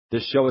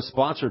This show is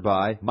sponsored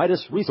by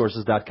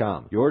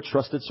MidasResources.com, your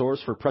trusted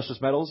source for precious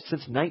metals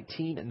since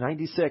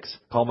 1996.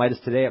 Call Midas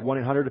today at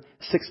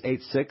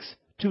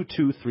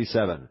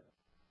 1-800-686-2237.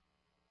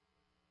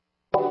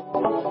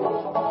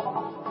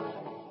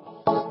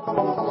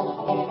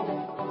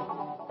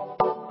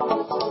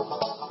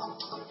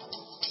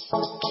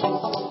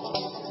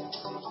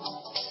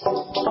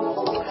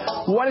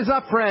 What is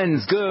up,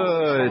 friends?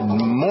 Good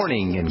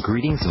morning and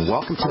greetings and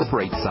welcome to The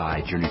Bright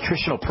Side, your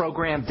nutritional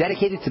program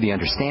dedicated to the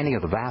understanding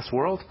of the vast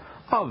world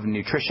of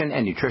nutrition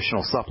and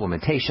nutritional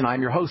supplementation.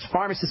 I'm your host,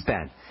 Pharmacist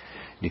Ben,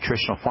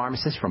 nutritional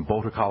pharmacist from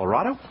Boulder,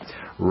 Colorado,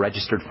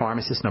 registered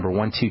pharmacist number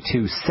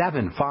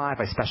 12275.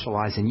 I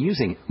specialize in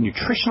using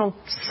nutritional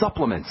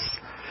supplements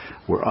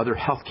where other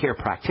healthcare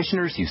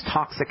practitioners use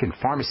toxic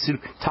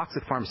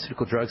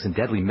pharmaceutical drugs and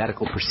deadly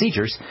medical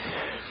procedures.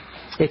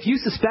 If you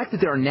suspect that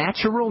there are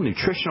natural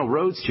nutritional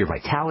roads to your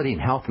vitality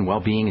and health and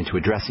well-being and to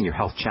addressing your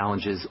health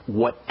challenges,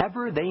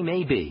 whatever they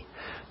may be,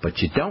 but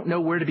you don't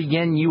know where to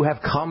begin, you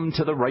have come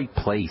to the right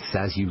place.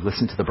 As you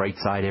listen to The Bright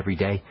Side every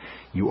day,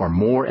 you are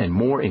more and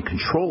more in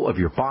control of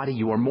your body.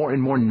 You are more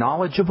and more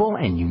knowledgeable,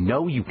 and you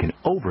know you can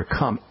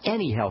overcome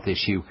any health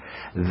issue.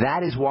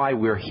 That is why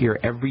we're here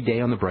every day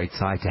on The Bright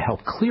Side, to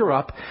help clear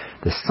up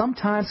the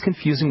sometimes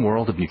confusing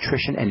world of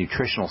nutrition and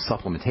nutritional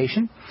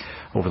supplementation.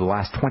 Over the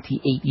last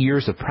 28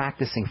 years of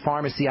practicing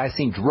pharmacy, I've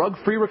seen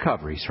drug-free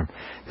recoveries from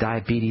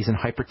diabetes and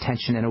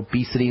hypertension and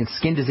obesity and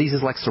skin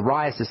diseases like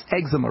psoriasis,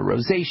 eczema,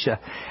 rosacea,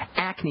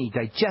 acne,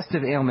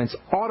 digestive ailments,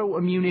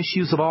 autoimmune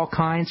issues of all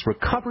kinds,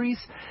 recoveries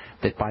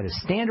that by the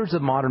standards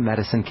of modern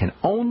medicine can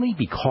only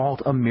be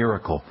called a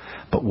miracle.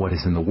 But what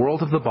is in the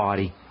world of the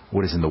body,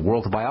 what is in the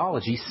world of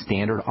biology,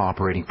 standard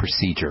operating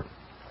procedure.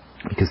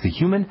 Because the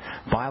human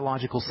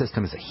biological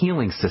system is a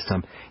healing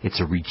system.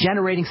 It's a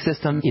regenerating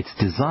system. It's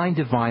designed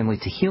divinely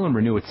to heal and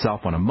renew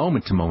itself on a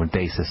moment-to-moment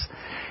basis.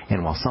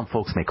 And while some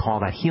folks may call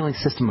that healing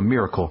system a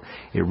miracle,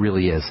 it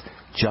really is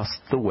just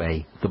the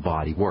way the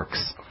body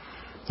works.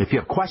 If you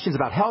have questions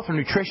about health or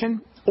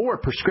nutrition or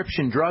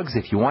prescription drugs,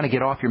 if you want to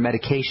get off your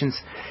medications,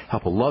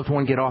 help a loved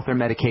one get off their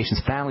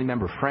medications, family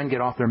member, friend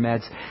get off their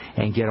meds,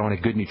 and get on a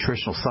good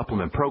nutritional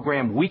supplement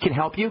program, we can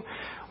help you.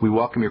 We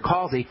welcome your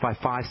calls.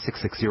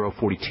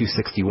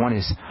 855-660-4261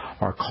 is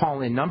our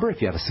call-in number.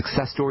 If you have a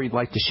success story you'd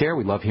like to share,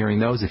 we love hearing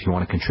those. If you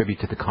want to contribute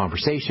to the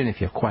conversation,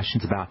 if you have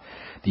questions about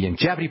the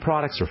longevity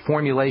products or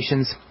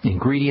formulations,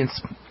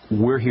 ingredients,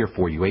 we're here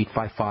for you.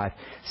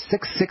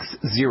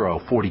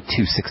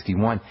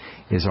 855-660-4261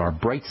 is our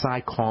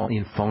Brightside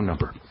call-in phone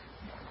number.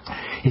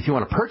 If you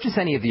want to purchase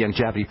any of the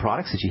longevity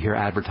products that you hear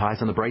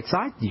advertised on the Bright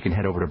Side, you can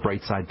head over to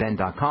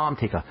brightsideben.com,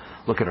 take a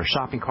look at our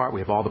shopping cart. We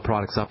have all the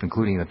products up,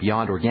 including the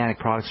Beyond Organic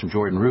products from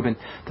Jordan Rubin,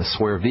 the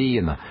Swear V,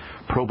 and the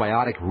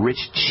probiotic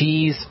rich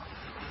cheese,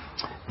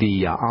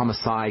 the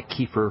Amasai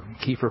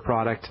kefir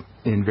product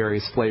in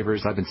various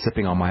flavors. I've been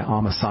sipping on my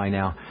Amasai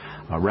now,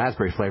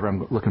 raspberry flavor.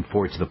 I'm looking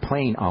forward to the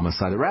plain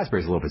Amasai. The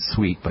raspberry is a little bit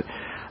sweet, but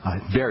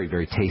very,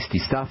 very tasty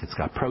stuff. It's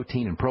got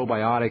protein and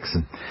probiotics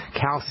and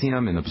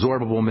calcium and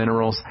absorbable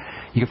minerals.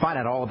 You can find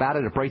out all about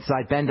it at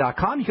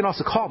brightsideben.com. You can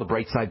also call the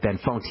Brightside Ben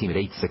phone team at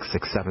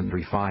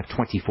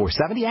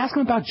 866-735-2470. Ask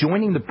them about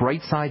joining the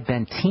Brightside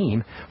Ben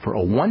team for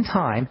a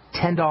one-time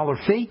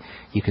 $10 fee.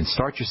 You can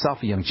start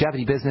yourself a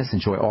longevity business,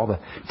 enjoy all the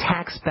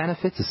tax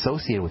benefits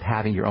associated with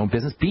having your own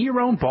business. Be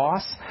your own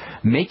boss.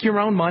 Make your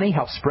own money.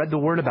 Help spread the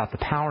word about the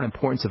power and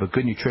importance of a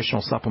good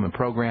nutritional supplement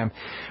program.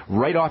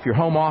 Right off your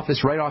home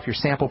office, right off your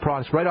sample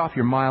products, right off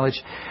your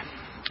mileage,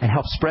 and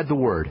help spread the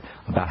word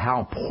about how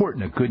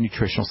important a good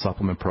nutritional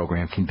supplement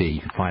program can be.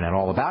 You can find out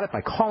all about it by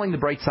calling the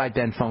Brightside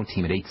Ben phone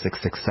team at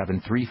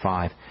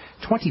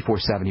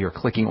 866-735-2470 or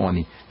clicking on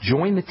the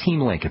Join the Team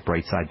link at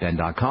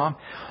brightsideben.com.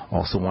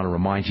 Also want to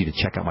remind you to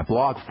check out my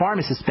blog,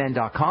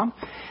 pharmacistben.com.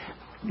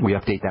 We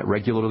update that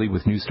regularly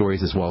with news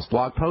stories as well as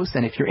blog posts.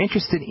 And if you're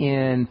interested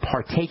in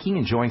partaking,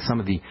 enjoying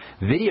some of the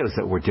videos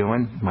that we're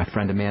doing, my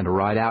friend Amanda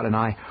Rideout and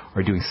I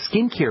are doing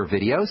skincare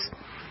videos.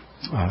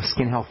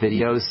 Skin health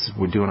videos.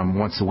 We're doing them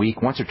once or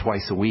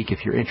twice a week.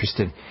 If you're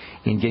interested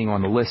in getting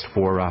on the list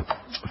for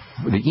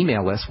the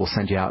email list, we'll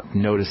send you out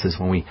notices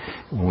when we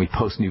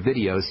post new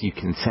videos. You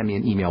can send me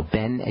an email,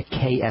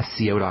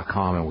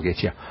 ben@ksco.com, and we'll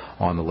get you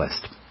on the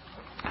list.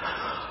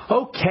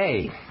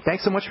 Okay.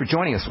 Thanks so much for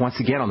joining us once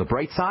again on the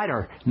Bright Side.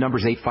 Our number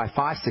is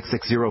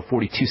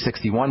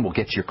 855-660-4261. We'll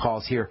get to your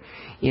calls here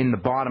in the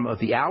bottom of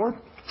the hour.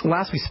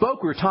 Last we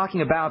spoke, we were talking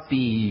about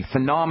the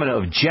phenomena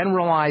of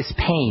generalized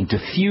pain,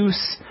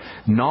 diffuse,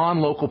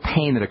 non-local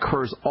pain that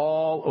occurs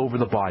all over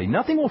the body.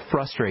 Nothing will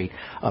frustrate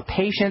a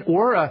patient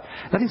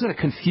nothing's going to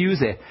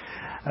confuse a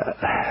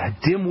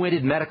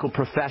dim-witted medical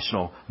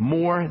professional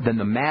more than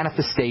the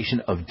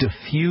manifestation of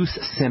diffuse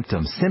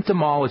symptoms,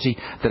 symptomology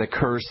that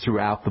occurs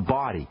throughout the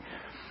body.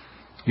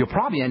 you'll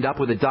probably end up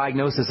with a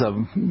diagnosis of,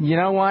 you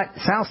know what,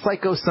 sounds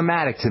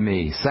psychosomatic to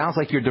me. Sounds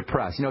like you're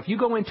depressed. If you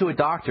go into a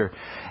doctor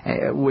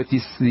with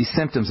these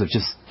symptoms of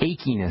just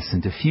achiness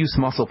and diffuse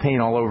muscle pain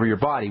all over your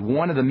body,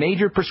 one of the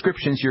major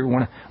prescriptions,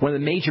 one of the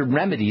major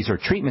remedies or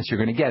treatments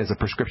you're going to get is a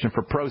prescription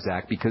for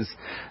Prozac, because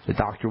the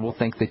doctor will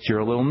think that you're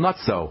a little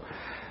nutso.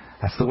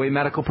 That's the way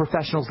medical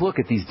professionals look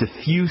at these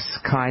diffuse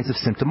kinds of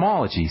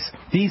symptomologies.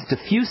 These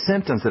diffuse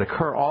symptoms that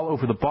occur all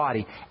over the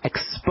body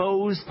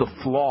expose the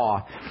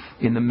flaw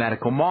in the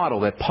medical model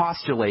that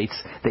postulates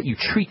that you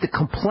treat the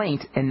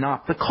complaint and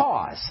not the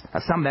cause.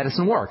 That's how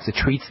medicine works. It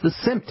treats the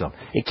symptom.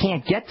 It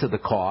can't get to the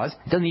cause.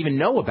 It doesn't even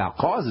know about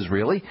causes,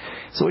 really.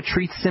 So it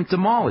treats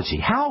symptomology.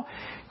 How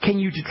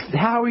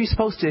are you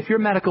supposed to, if you're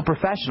a medical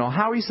professional,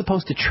 how are you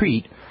supposed to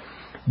treat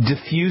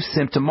diffuse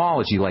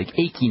symptomology like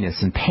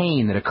achiness and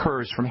pain that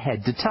occurs from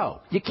head to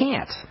toe? You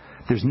can't.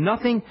 There's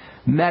nothing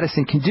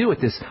medicine can do at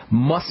this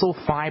muscle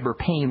fiber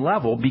pain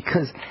level,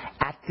 because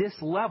at this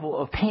level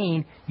of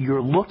pain,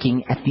 you're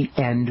looking at the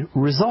end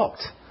result.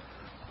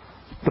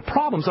 The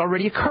problem's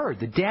already occurred.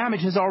 The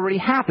damage has already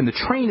happened. The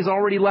train has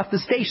already left the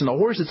station. The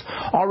horse is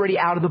already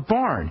out of the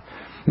barn.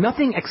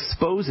 Nothing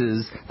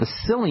exposes the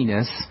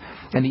silliness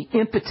and the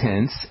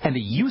impotence and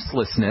the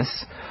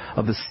uselessness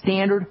of the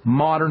standard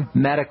modern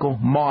medical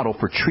model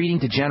for treating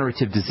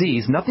degenerative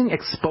disease. Nothing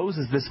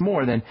exposes this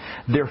more than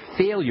their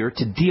failure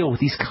to deal with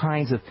these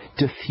kinds of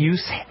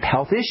diffuse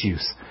health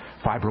issues.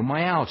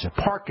 Fibromyalgia,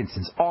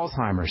 Parkinson's,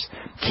 Alzheimer's,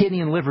 kidney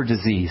and liver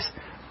disease.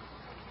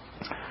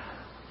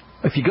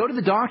 If you go to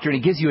the doctor and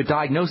he gives you a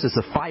diagnosis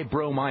of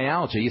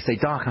fibromyalgia, you say,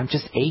 "Doc, I'm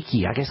just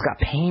achy. I just got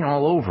pain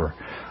all over.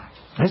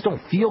 I just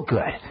don't feel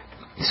good."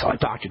 So a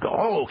doctor goes,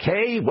 "Oh,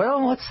 okay,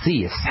 well, let's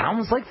see. It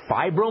sounds like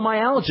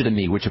fibromyalgia to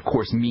me," which, of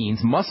course,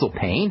 means muscle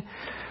pain,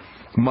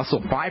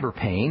 muscle fiber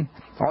pain.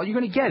 All you're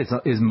going to get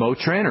is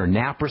Motrin or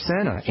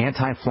Naproxen, an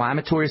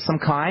anti-inflammatory of some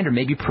kind, or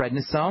maybe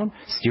prednisone,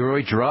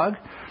 steroid drug,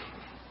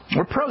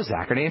 or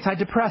Prozac, an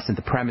antidepressant.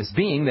 The premise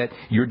being that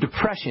your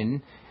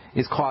depression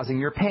is causing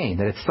your pain,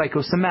 that it's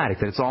psychosomatic,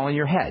 that it's all in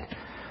your head.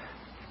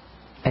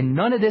 And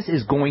none of this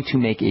is going to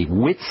make a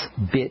whit's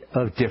bit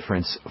of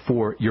difference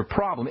for your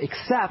problem,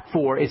 except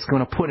for it's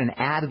going to put an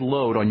added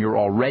load on your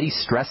already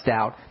stressed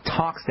out,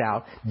 toxed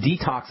out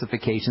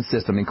detoxification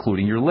system,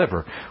 including your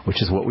liver,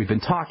 which is what we've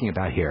been talking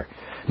about here.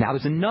 Now,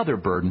 there's another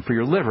burden for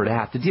your liver to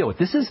have to deal with.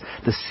 This is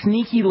the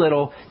sneaky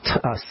little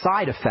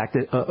side effect,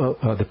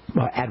 the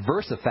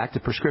adverse effect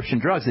of prescription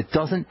drugs that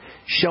doesn't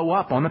show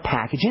up on the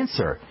package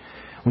insert.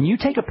 When you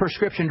take a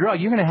prescription drug,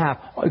 you're going to have,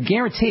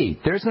 guaranteed,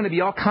 there's going to be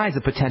all kinds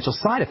of potential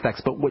side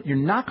effects. But what you're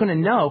not going to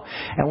know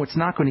and what's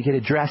not going to get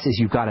addressed is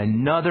you've got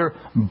another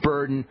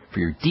burden for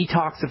your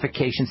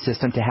detoxification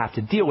system to have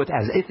to deal with,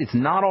 as if it's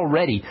not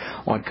already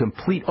on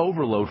complete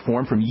overload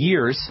form from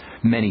years,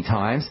 many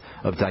times,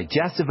 of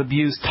digestive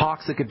abuse,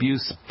 toxic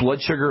abuse, blood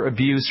sugar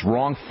abuse,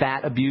 wrong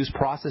fat abuse,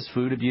 processed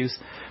food abuse.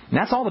 And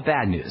that's all the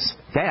bad news.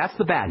 Okay, that's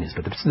the bad news.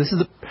 But this is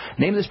the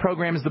name of this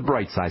program is The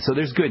Bright Side. So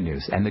there's good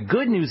news. And the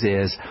good news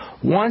is,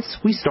 once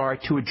we start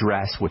to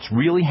address what's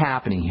really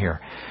happening here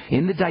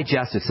in the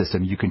digestive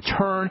system, you can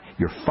turn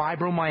your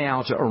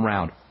fibromyalgia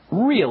around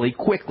really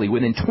quickly.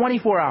 Within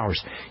 24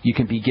 hours, you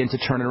can begin to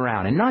turn it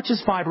around. And not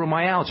just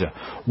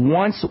fibromyalgia.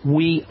 Once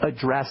we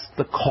address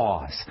the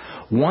cause,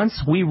 once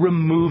we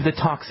remove the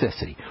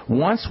toxicity,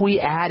 once we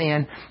add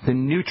in the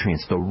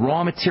nutrients, the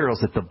raw materials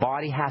that the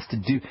body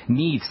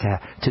needs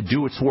to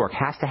do its work,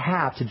 has to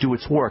have to do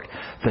its work,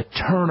 the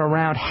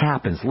turnaround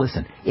happens.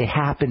 Listen, it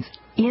happens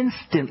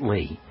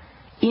instantly.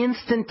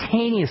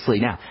 Instantaneously.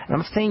 Now, I'm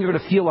not saying you're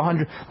going to feel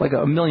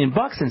 $1 million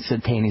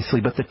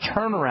instantaneously, but the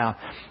turnaround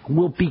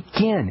will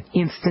begin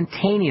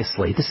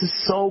instantaneously. This is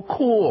so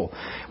cool.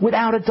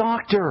 Without a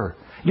doctor.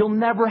 You'll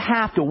never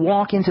have to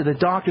walk into the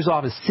doctor's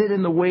office, sit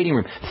in the waiting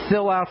room,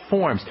 fill out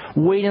forms,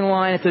 wait in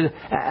line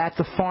at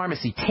the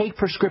pharmacy, take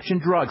prescription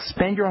drugs,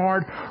 spend your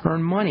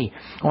hard-earned money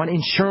on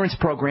insurance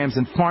programs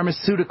and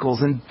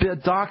pharmaceuticals and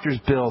doctor's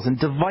bills and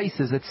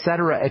devices,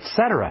 etc.,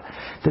 etc.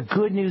 The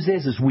good news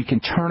is we can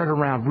turn it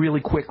around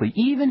really quickly,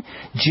 even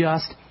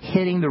just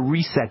hitting the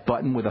reset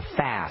button with a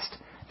fast.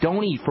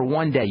 Don't eat for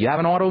one day. You have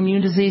an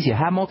autoimmune disease, you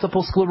have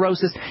multiple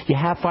sclerosis, you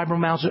have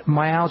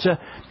fibromyalgia.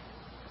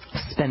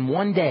 Spend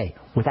one day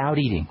without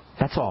eating.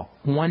 That's all.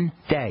 One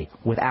day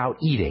without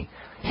eating.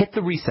 Hit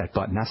the reset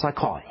button. That's what I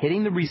call it.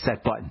 Hitting the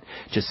reset button.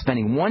 Just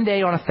spending one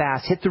day on a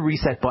fast, hit the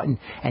reset button,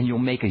 and you'll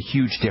make a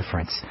huge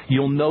difference.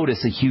 You'll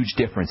notice a huge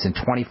difference in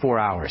 24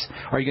 hours.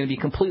 Are you going to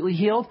be completely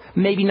healed?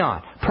 Maybe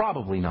not.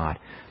 Probably not.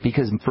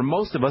 Because for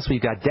most of us,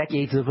 we've got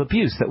decades of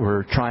abuse that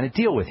we're trying to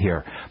deal with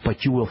here.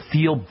 But you will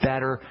feel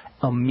better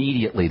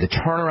immediately. The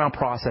turnaround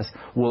process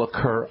will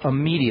occur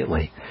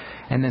immediately.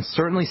 And then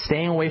certainly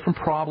staying away from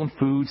problem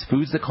foods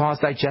that cause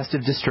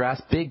digestive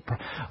distress.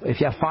 If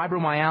you have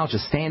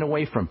fibromyalgia, staying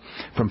away from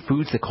from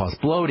foods that cause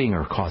bloating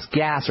or cause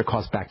gas or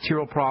cause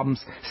bacterial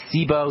problems,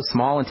 SIBO,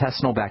 small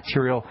intestinal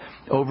bacterial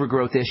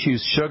overgrowth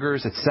issues,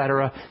 sugars,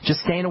 etc.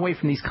 Just staying away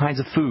from these kinds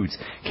of foods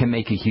can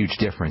make a huge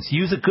difference.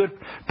 Use a good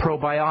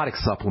probiotic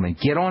supplement.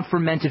 Get on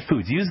fermented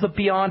foods. Use the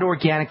Beyond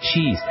Organic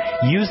cheese.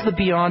 Use the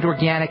Beyond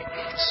Organic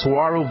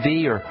Saguaro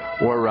V or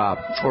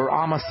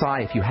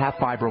Amasai if you have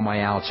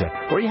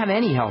fibromyalgia or you have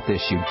any health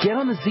issue. Get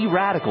on the Z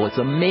Radical. It's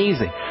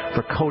amazing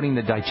for coating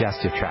the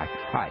digestive tract.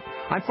 All right,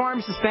 I'm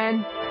Pharmacist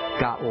Ben.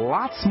 Got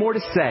lots more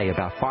to say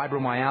about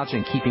fibromyalgia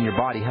and keeping your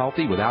body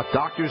healthy without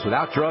doctors,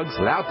 without drugs,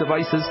 without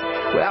devices,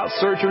 without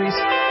surgeries.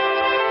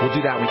 We'll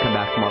do that when we come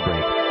back from our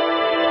break.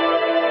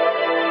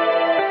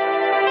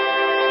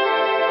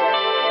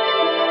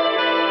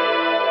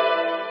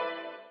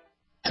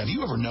 Have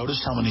you ever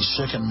noticed how many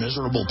sick and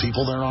miserable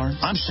people there are?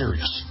 I'm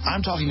serious. I'm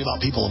talking about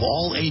people of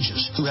all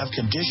ages who have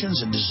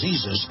conditions and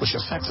diseases which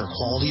affect their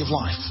quality of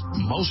life.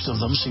 Most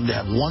of them seem to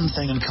have one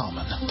thing in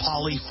common: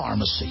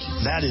 polypharmacy.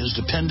 That is,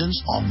 dependence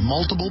on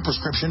multiple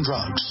prescription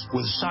drugs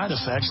with side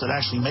effects that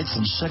actually make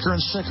them sicker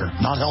and sicker,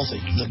 not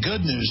healthy. The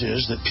good news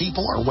is that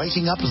people are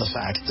waking up to the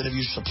fact that if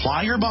you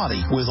supply your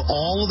body with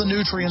all of the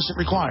nutrients it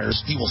requires,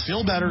 you will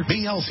feel better,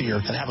 be healthier,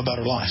 and have a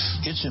better life.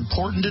 It's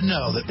important to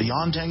know that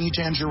Beyond Tangy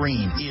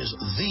Tangerine is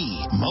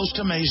the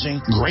most amazing,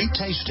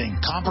 great-tasting,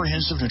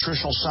 comprehensive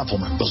nutritional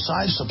supplement.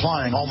 Besides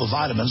supplying all the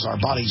vitamins our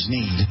bodies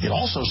need, it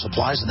also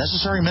supplies the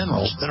necessary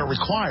minerals that are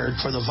required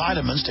for the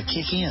vitamins to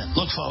kick in.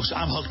 Look, folks,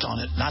 I'm hooked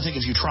on it, and I think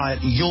if you try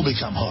it, you'll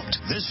become hooked.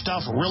 This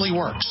stuff really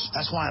works.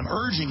 That's why I'm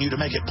urging you to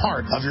make it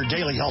part of your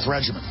daily health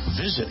regimen.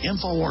 Visit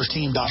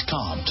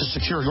InfoWarsTeam.com to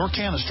secure your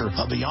canister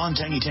of Beyond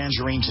Tangy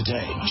Tangerine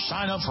today.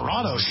 Sign up for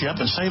auto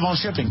ship and save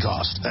on shipping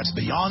costs. That's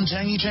Beyond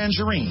Tangy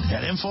Tangerine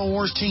at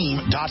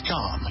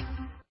InfoWarsTeam.com.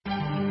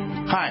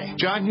 Hi,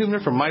 John Hubner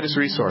from Midas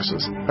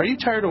Resources. Are you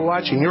tired of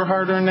watching your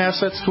hard-earned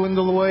assets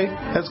dwindle away?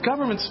 As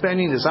government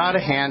spending is out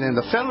of hand and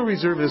the Federal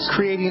Reserve is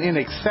creating in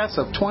excess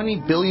of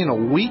 $20 billion a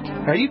week,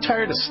 are you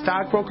tired of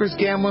stockbrokers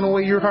gambling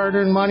away your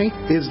hard-earned money?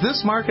 Is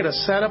this market a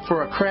setup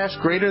for a crash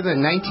greater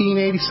than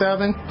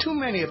 1987? Too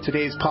many of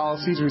today's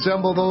policies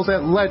resemble those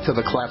that led to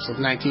the collapse of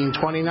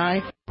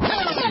 1929.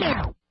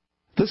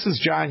 This is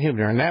John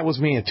Hubner, and that was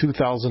me in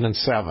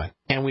 2007.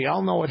 And we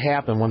all know what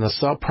happened when the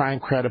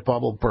subprime credit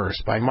bubble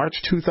burst. By March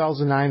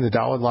 2009, the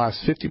dollar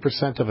lost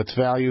 50% of its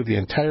value. The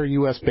entire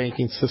U.S.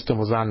 banking system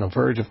was on the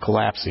verge of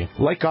collapsing.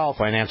 Like all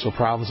financial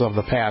problems of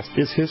the past,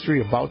 is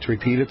history about to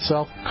repeat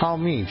itself? Call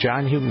me,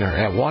 John Hubner,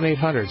 at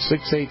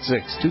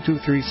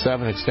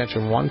 1-800-686-2237,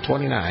 extension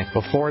 129,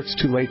 before it's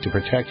too late to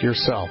protect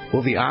yourself.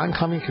 Will the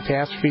oncoming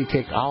catastrophe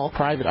take all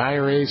private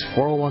IRAs,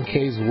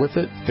 401ks with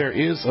it? There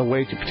is a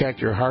way to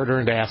protect your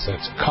hard-earned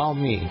assets. Call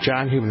me,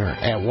 John Hubner,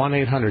 at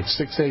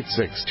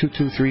 1-800-686-2237,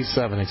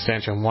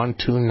 extension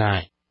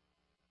 129.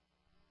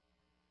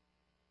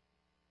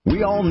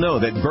 We all know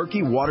that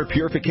Berkey Water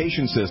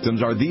Purification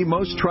Systems are the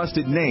most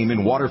trusted name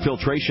in water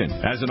filtration.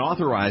 As an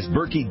authorized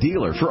Berkey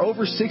dealer for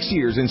over 6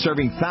 years and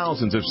serving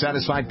thousands of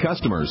satisfied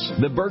customers,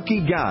 the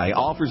Berkey Guy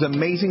offers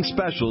amazing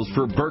specials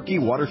for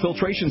Berkey Water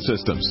Filtration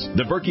Systems.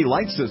 The Berkey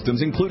Light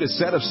Systems include a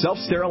set of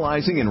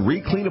self-sterilizing and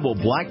recleanable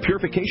black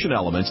purification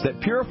elements that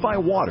purify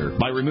water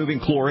by removing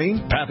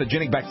chlorine,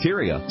 pathogenic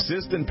bacteria,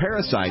 cysts, and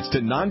parasites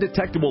to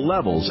non-detectable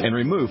levels and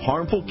remove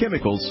harmful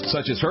chemicals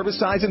such as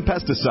herbicides and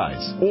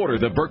pesticides. Order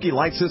the Berkey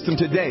Light System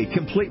today,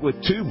 complete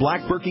with 2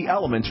 black Berkey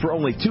elements for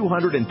only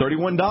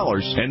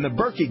 $231, and the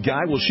Berkey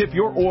Guy will ship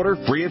your order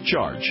free of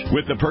charge.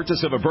 With the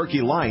purchase of a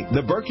Berkey Light,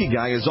 the Berkey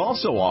Guy is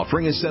also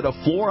offering a set of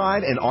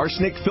fluoride and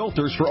arsenic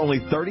filters for only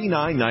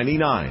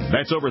 $39.99.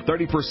 That's over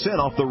 30%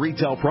 off the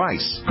retail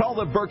price. Call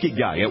the Berkey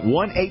Guy at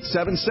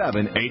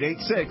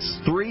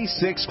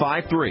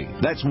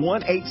 1-877-886-3653. That's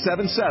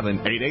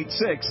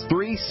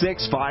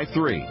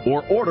 1-877-886-3653.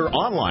 Or order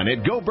online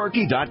at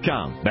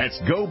GoBerkey.com. That's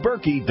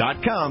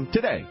GoBerkey.com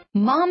today.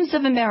 Moms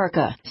of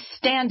America,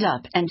 stand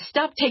up and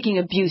stop taking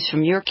abuse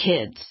from your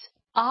kids.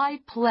 I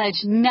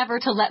pledge never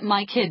to let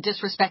my kid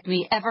disrespect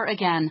me ever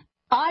again.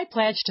 I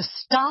pledge to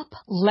stop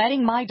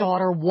letting my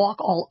daughter walk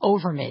all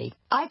over me.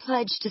 I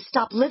pledge to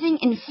stop living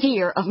in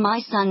fear of my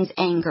son's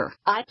anger.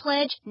 I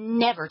pledge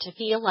never to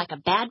feel like a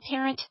bad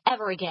parent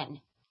ever again.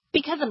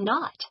 Because I'm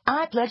not.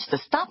 I pledge to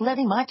stop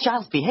letting my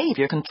child's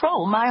behavior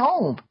control my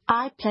home.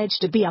 I pledge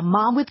to be a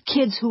mom with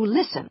kids who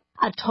listen.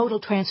 A total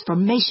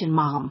transformation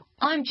mom.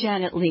 I'm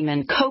Janet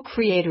Lehman,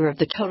 co-creator of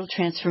the Total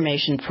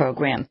Transformation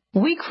Program.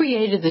 We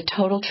created the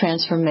Total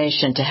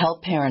Transformation to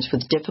help parents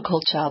with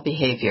difficult child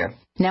behavior.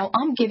 Now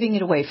I'm giving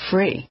it away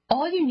free.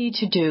 All you need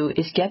to do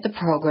is get the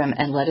program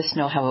and let us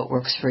know how it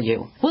works for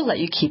you. We'll let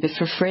you keep it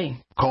for free.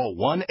 Call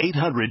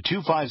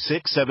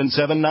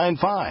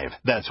 1-800-256-7795.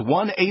 That's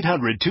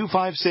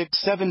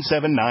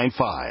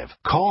 1-800-256-7795.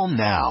 Call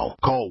now.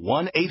 Call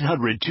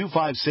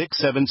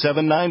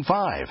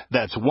 1-800-256-7795.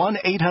 That's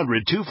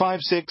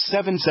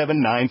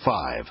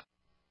 1-800-256-7795.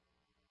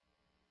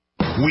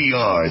 We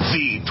are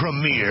the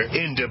premier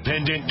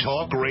independent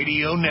talk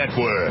radio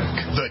network,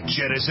 the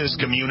Genesis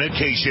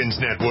Communications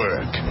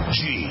Network,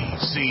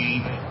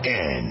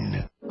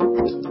 GCN.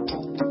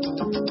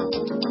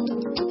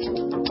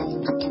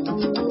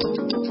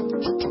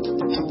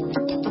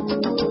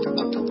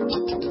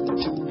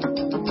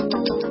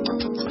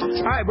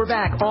 right, we're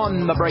back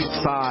on the bright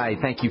side.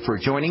 Thank you for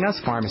joining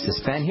us.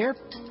 Pharmacist Ben here.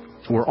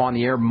 We're on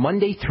the air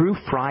Monday through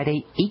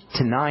Friday, 8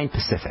 to 9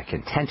 Pacific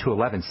and 10 to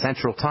 11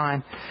 Central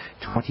Time,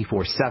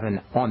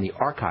 24/7 on the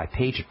archive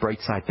page at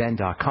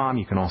brightsideben.com.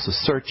 You can also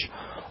search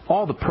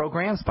all the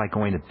programs by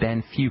going to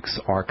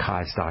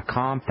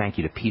benfuchsarchives.com. Thank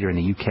you to Peter in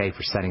the UK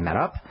for setting that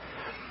up.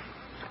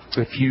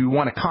 If you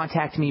want to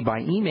contact me by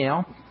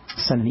email,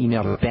 send an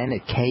email to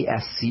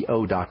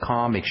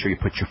ben@ksco.com. Make sure you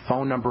put your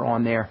phone number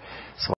on there.